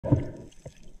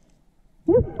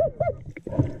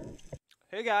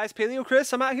Hey guys, Paleo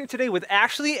Chris. I'm out here today with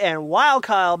Ashley and Wild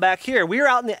Kyle back here. We are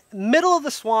out in the middle of the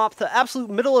swamp, the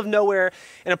absolute middle of nowhere,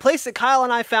 in a place that Kyle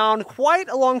and I found quite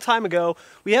a long time ago.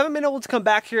 We haven't been able to come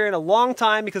back here in a long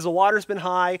time because the water's been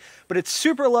high, but it's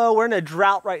super low. We're in a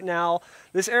drought right now.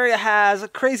 This area has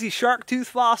crazy shark tooth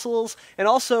fossils and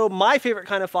also my favorite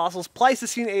kind of fossils,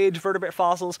 Pleistocene age vertebrate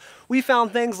fossils. We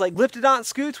found things like Glyptodont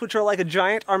scutes, which are like a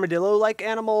giant armadillo-like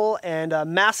animal, and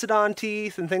mastodon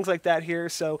teeth and things like that here.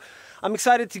 So I'm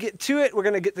excited to get to it. We're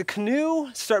gonna get the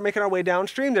canoe, start making our way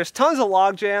downstream. There's tons of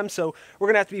log jams, so we're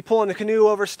gonna have to be pulling the canoe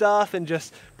over stuff and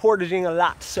just portaging a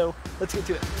lot. So let's get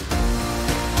to it.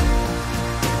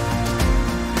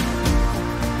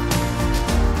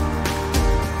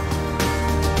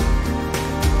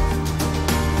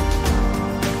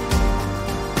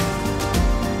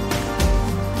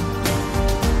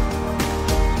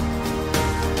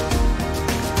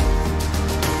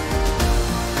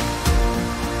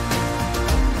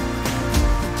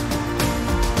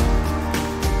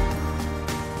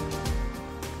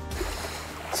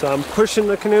 So I'm pushing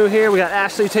the canoe here. We got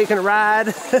Ashley taking a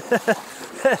ride.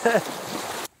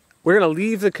 We're gonna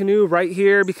leave the canoe right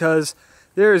here because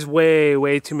there's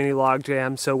way too many log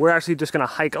jams. So we're actually just gonna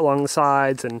hike along the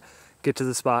sides and get to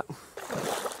the spot.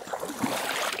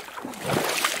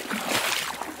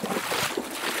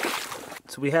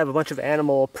 So we have a bunch of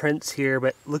animal prints here,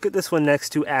 but look at this one next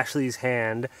to Ashley's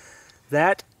hand.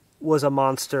 That was a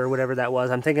monster, whatever that was.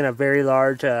 I'm thinking a very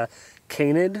large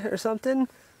canid or something.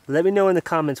 Let me know in the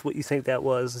comments what you think that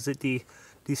was. Is it the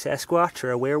Sasquatch or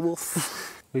a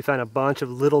werewolf? We found a bunch of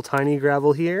little tiny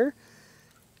gravel here.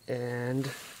 And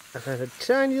I found a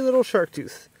tiny little shark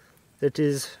tooth. That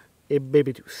is a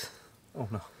baby tooth. Oh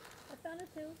no. I found a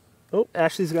tooth. Oh,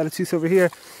 Ashley's got a tooth over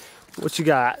here. What you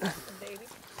got? A baby.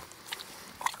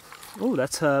 Oh,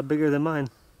 that's bigger than mine.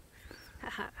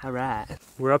 Alright.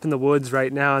 We're up in the woods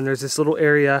right now and there's this little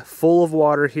area full of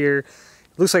water here.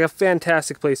 Looks like a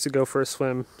fantastic place to go for a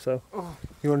swim. So,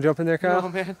 you want to jump in there, Kyle? No,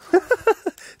 man.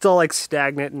 It's all like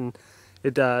stagnant and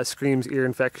it screams ear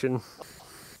infection.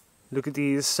 Look at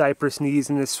these cypress knees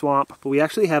in this swamp. But we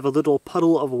actually have a little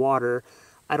puddle of water.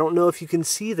 I don't know if you can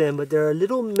see them, but there are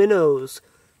little minnows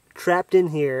trapped in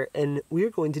here, and we're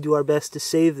going to do our best to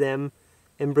save them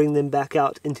and bring them back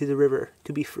out into the river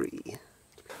to be free.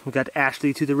 We got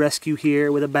Ashley to the rescue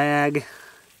here with a bag.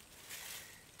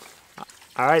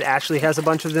 All right, Ashley has a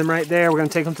bunch of them right there. We're gonna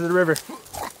take them to the river.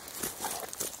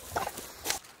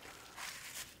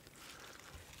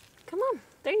 Come on,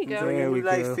 there you go. There we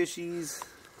Life go. fishies.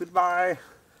 Goodbye.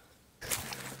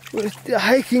 The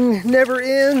hiking never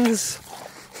ends.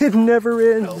 It never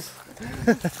ends.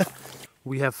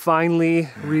 We have finally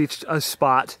reached a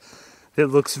spot that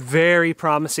looks very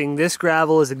promising. This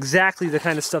gravel is exactly the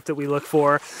kind of stuff that we look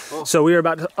for. Oh. So we are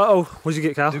about to, uh-oh, what'd you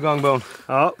get, Kyle? Dugong bone.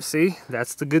 Oh, see,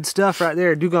 that's the good stuff right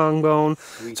there, dugong bone.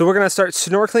 Sweet. So we're gonna start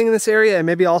snorkeling in this area and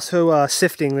maybe also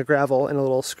sifting the gravel in a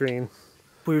little screen.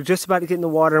 We were just about to get in the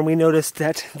water and we noticed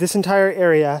that this entire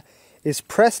area is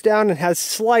pressed down and has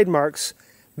slide marks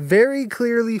very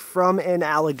clearly from an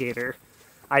alligator.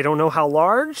 I don't know how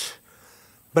large,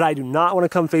 but I do not want to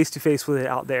come face to face with it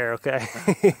out there, okay?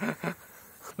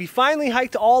 We finally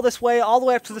hiked all this way, all the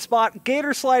way up to the spot.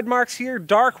 Gator slide marks here,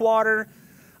 dark water.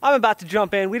 I'm about to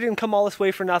jump in. We didn't come all this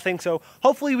way for nothing, so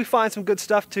hopefully we find some good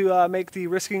stuff to make the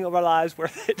risking of our lives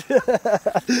worth it.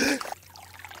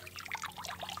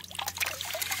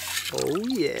 Oh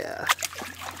yeah.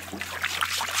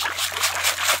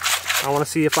 I want to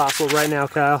see a fossil right now,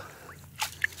 Kyle.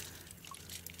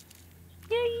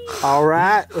 Yay! All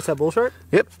right. What's that, bull shark?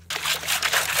 Yep.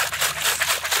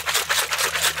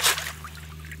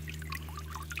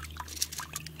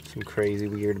 Some crazy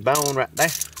weird bone right there.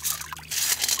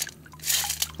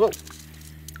 Whoa.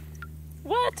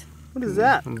 What? What is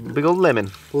that? Big old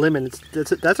lemon. Lemon.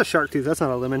 That's a shark tooth. That's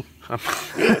not a lemon.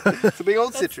 It's a big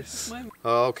old citrus.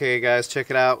 Okay, guys, check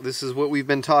it out. This is what we've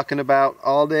been talking about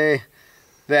all day.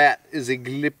 That is a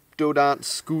Glyptodont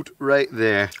scoot right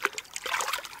there.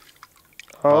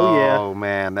 Oh, yeah. Oh,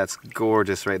 man, that's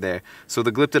gorgeous right there. So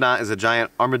the Glyptodont is a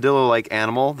giant armadillo-like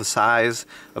animal the size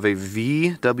of a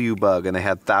VW bug, and they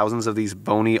had thousands of these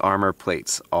bony armor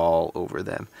plates all over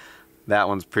them. That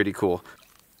one's pretty cool.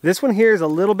 This one here is a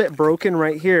little bit broken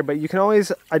right here, but you can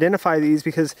always identify these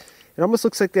because it almost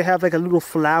looks like they have like a little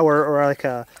flower or like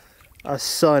a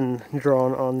sun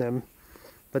drawn on them.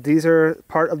 But these are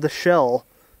part of the shell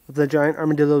of the giant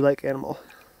armadillo-like animal.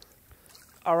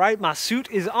 All right, my suit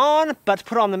is on, about to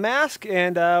put on the mask,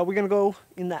 and we're gonna go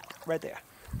in that right there.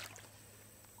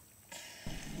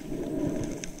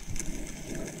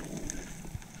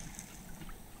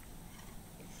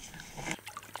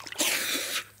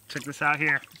 Check this out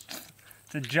here.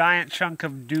 It's a giant chunk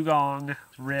of dugong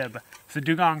rib. So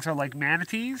dugongs are like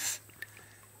manatees,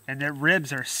 and their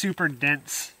ribs are super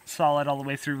dense, solid all the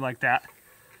way through like that.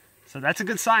 So that's a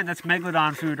good sign. That's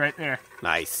Megalodon food right there.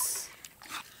 Nice.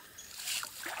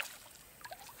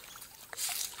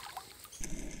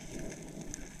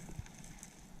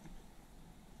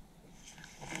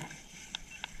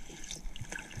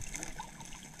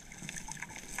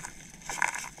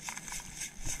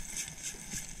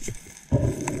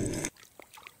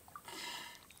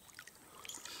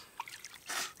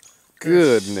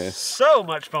 Goodness. So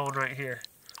much bone right here.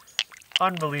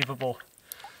 Unbelievable.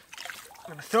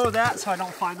 I'm gonna throw that so I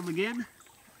don't find them again.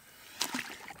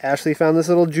 Ashley found this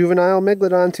little juvenile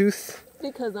Megalodon tooth.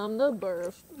 Because I'm the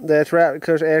best. That's right,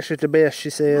 because Ashley's the best,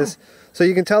 she says. So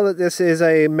you can tell that this is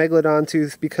a Megalodon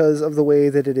tooth because of the way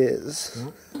that it is.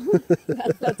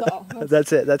 That's all.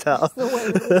 That's it, that's how. The way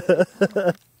it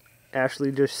is.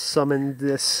 Ashley just summoned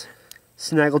this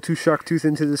snaggletooth shark tooth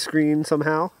into the screen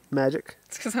somehow. Magic.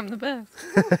 It's because I'm the best.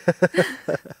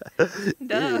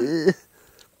 Duh.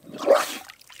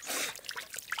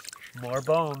 More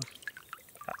bone.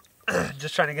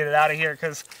 Just trying to get it out of here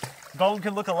because bone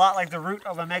can look a lot like the root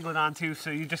of a Megalodon tooth, so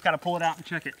you just got to pull it out and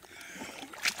check it.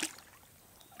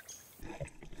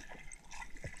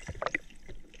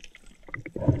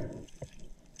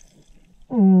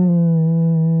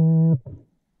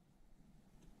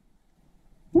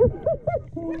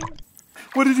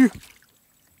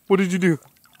 What did you do?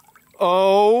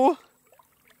 Oh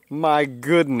my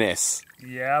goodness.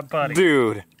 Yeah, buddy.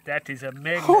 Dude. That is a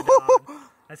Megalodon.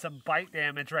 That's some bite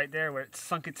damage right there where it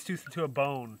sunk its tooth into a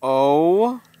bone.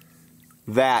 Oh,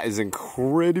 that is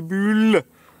incredible.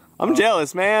 I'm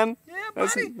jealous, man. Yeah,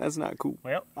 buddy. That's not cool.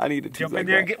 Well, I need a tooth jump like in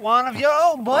there that. and get one of your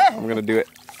own, boy. I'm gonna do it.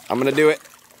 I'm gonna do it.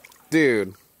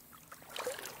 Dude.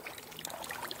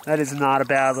 That is not a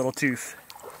bad little tooth.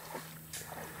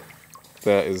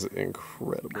 That is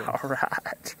incredible. All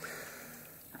right.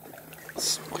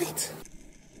 Sweet.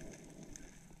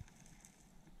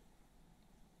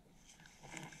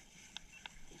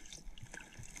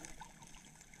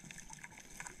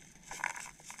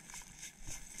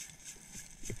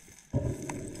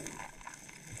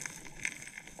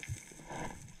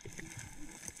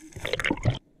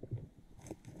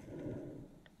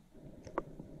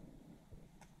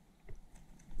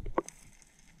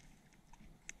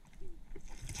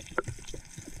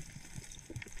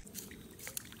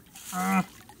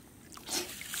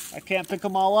 I can't pick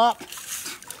them all up. You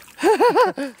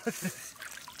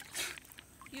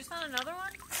found another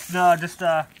one? No, just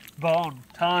bone.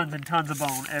 Tons and tons of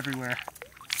bone everywhere.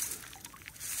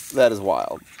 That is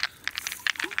wild.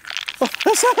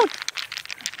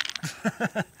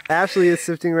 Ashley is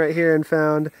sifting right here and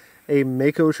found a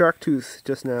Mako shark tooth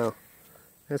just now.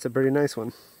 That's a pretty nice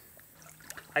one.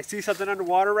 I see something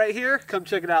underwater right here. Come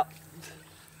check it out.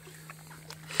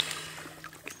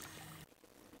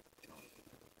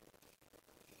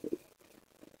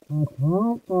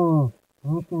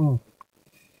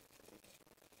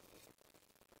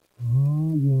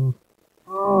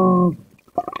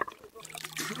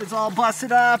 It's all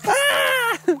busted up.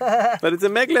 But it's a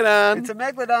Megalodon. It's a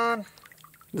Megalodon.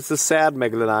 It's a sad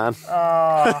Megalodon.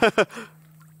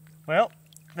 Well,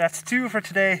 that's 2 for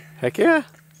today. Heck yeah.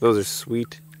 Those are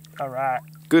sweet. All right.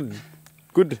 Good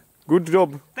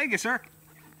job. Thank you, sir.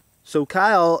 So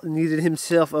Kyle needed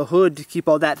himself a hood to keep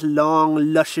all that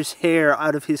long, luscious hair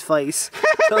out of his face.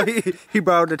 So he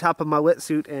borrowed the top of my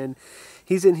wetsuit, and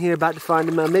he's in here about to find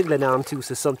him a Megalodon tooth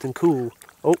or something cool.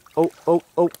 Oh.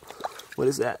 What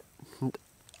is that?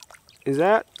 Is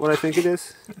that what I think it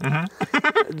is?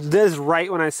 That is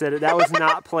right when I said it. That was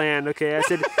not planned, okay?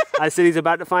 I said he's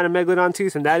about to find a Megalodon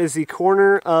tooth, and that is the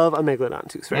corner of a Megalodon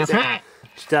tooth right there.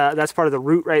 That's part of the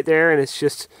root right there, and it's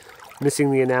just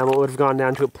missing the enamel. It would have gone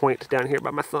down to a point down here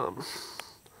by my thumb.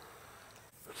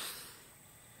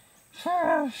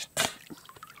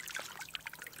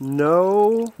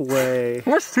 No way.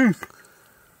 Horse tooth.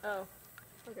 Oh,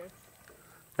 okay.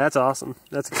 That's awesome.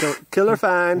 That's a killer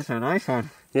find. That's a nice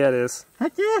one. Yeah, it is.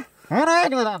 Heck yeah. I want a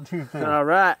Megalodon tooth. All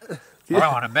right. I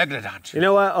want a Megalodon tooth. You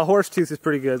know what? A horse tooth is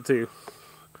pretty good, too.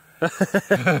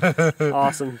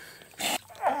 Awesome.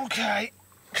 Okay.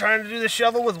 Trying to do the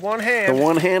shovel with one hand. The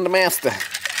one-hand master.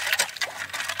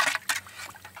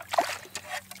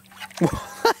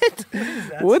 What?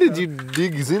 What did you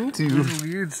dig into?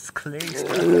 Weird clay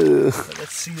stuff.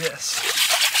 Let's see this.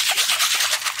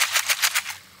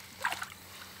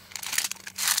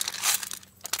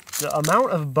 The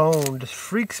amount of bone just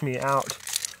freaks me out.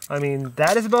 I mean,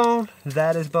 that is bone,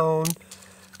 that is bone,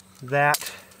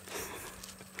 that,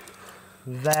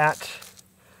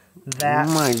 that.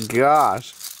 Oh my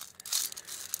gosh.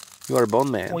 You are a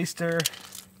bone man. Oyster,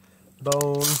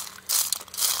 bone,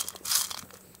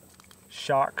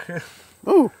 shark.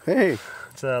 Oh, hey.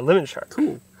 It's a lemon shark.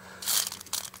 Cool.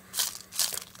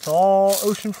 It's all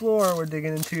ocean floor we're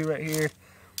digging into right here,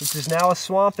 which is now a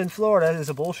swamp in Florida. It is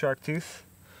a bull shark tooth.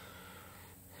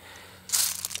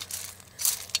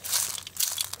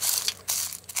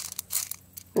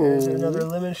 There's another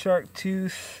lemon shark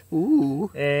tooth.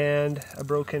 Ooh. And a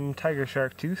broken tiger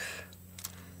shark tooth.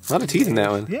 A lot of teeth in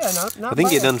that one. Yeah, not I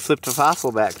think you bad. done flipped a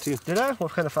fossil back too. Did I?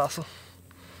 What kind of fossil?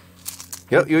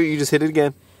 Yep, you just hit it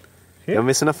again. Here? You're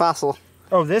missing a fossil.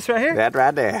 Oh, this right here? That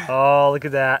right there. Oh, look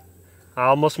at that. I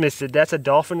almost missed it. That's a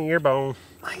dolphin ear bone.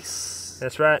 Nice.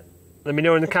 That's right. Let me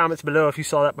know in the comments below if you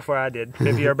saw that before I did.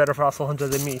 Maybe you're a better fossil hunter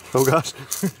than me. Oh gosh.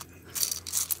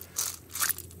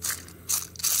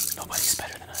 Nobody's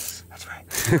better than us. That's right.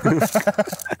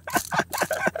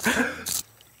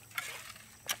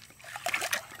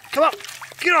 Come on.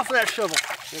 Get off of that shovel.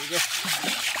 There we go.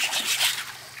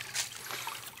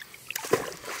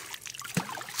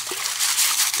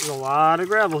 There's a lot of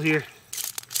gravel here.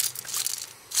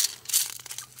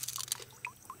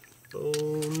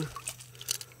 Bone,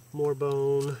 more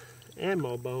bone, and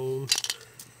more bone.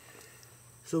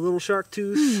 It's a little shark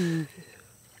tooth.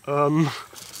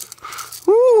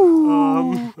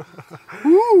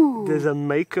 There's a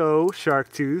Mako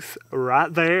shark tooth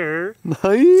right there.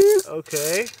 Nice.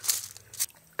 Okay.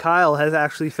 Kyle has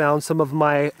actually found some of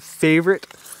my favorite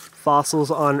fossils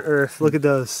on Earth. Look at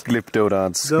those.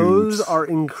 Glyptodont scoots. Those are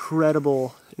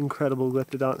incredible, incredible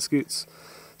Glyptodont scoots.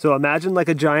 So imagine like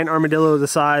a giant armadillo the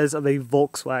size of a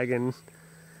Volkswagen.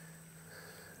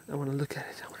 I want to look at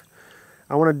it.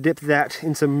 I want to dip that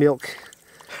in some milk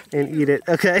and eat it.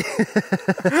 Okay.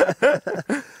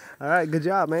 All right, good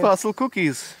job, man. Fossil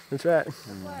cookies. That's right.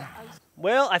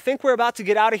 Well, I think we're about to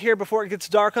get out of here before it gets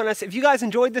dark on us. If you guys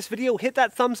enjoyed this video, hit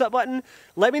that thumbs up button.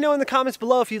 Let me know in the comments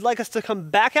below if you'd like us to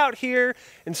come back out here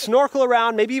and snorkel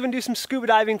around, maybe even do some scuba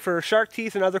diving for shark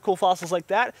teeth and other cool fossils like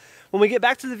that. When we get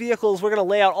back to the vehicles, we're going to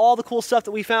lay out all the cool stuff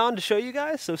that we found to show you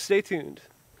guys, so stay tuned.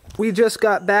 We just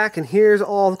got back and here's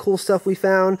all the cool stuff we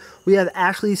found. We have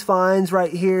Ashley's finds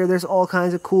right here. There's all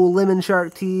kinds of cool lemon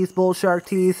shark teeth, bull shark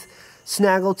teeth,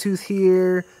 snaggle tooth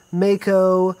here,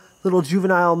 Mako, little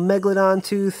juvenile Megalodon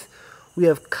tooth. We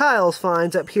have Kyle's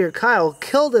finds up here. Kyle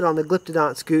killed it on the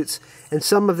Glyptodont scoots, and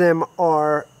some of them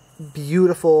are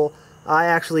beautiful. I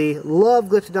actually love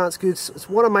Glyptodont scoots. It's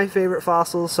one of my favorite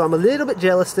fossils, so I'm a little bit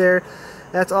jealous there.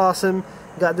 That's awesome.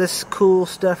 Got this cool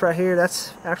stuff right here.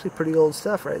 That's actually pretty old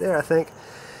stuff right there, I think.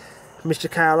 Mr.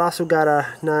 Kyle also got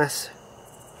a nice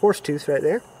horse tooth right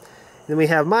there. And then we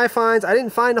have my finds. I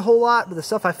didn't find a whole lot, but the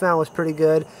stuff I found was pretty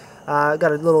good. Got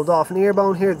a little dolphin ear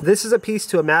bone here. This is a piece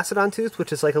to a mastodon tooth,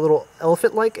 which is like a little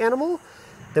elephant-like animal.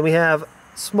 Then we have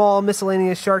small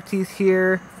miscellaneous shark teeth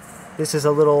here. This is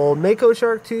a little Mako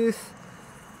shark tooth.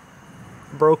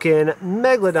 Broken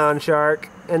Megalodon shark.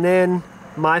 And then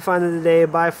my find of the day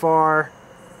by far,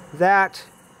 that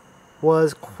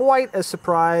was quite a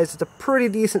surprise. It's a pretty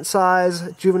decent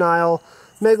size juvenile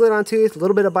Megalodon tooth. A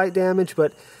little bit of bite damage,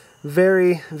 but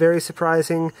very, very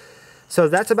surprising. So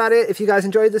that's about it. If you guys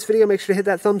enjoyed this video, make sure to hit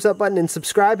that thumbs up button and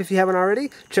subscribe if you haven't already.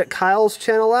 Check Kyle's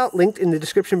channel out, linked in the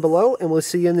description below, and we'll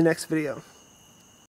see you in the next video.